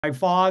My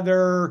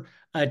father,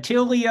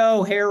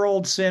 Attilio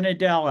Harold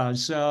Cenedella.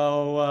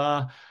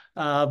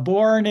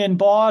 Born in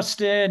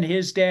Boston,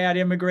 his dad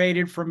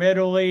immigrated from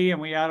Italy,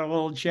 and we had a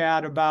little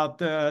chat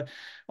about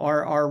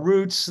our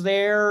roots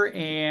there.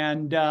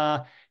 And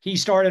he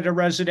started a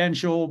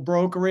residential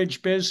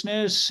brokerage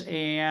business,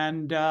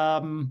 and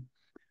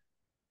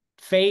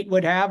fate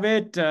would have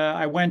it,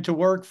 I went to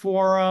work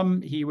for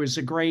him. He was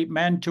a great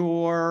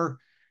mentor,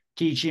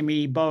 teaching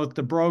me both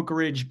the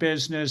brokerage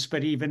business,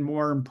 but even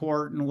more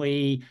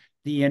importantly,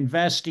 the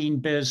investing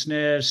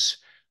business.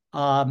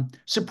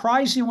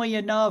 Surprisingly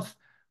enough,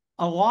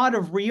 a lot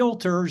of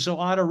realtors, a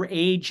lot of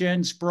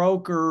agents,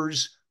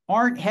 brokers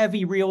aren't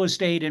heavy real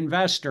estate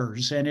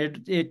investors. And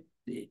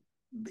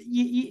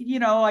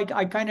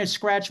I kind of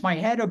scratch my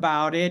head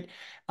about it.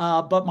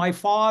 But my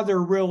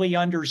father really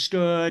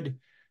understood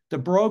the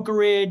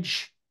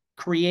brokerage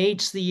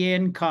creates the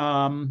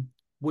income,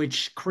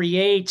 which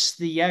creates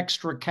the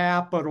extra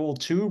capital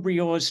to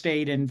real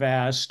estate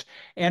invest.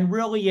 And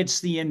really, it's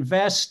the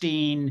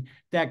investing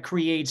that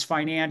creates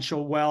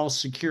financial wealth,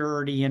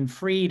 security, and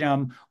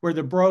freedom, where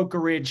the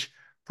brokerage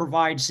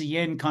provides the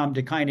income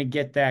to kind of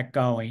get that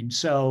going.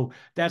 So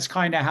that's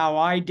kind of how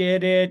I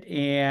did it.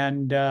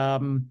 And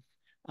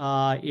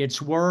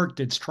it's worked,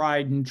 it's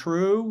tried and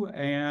true.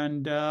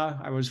 And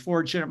I was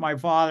fortunate my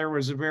father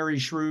was a very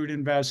shrewd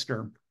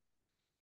investor.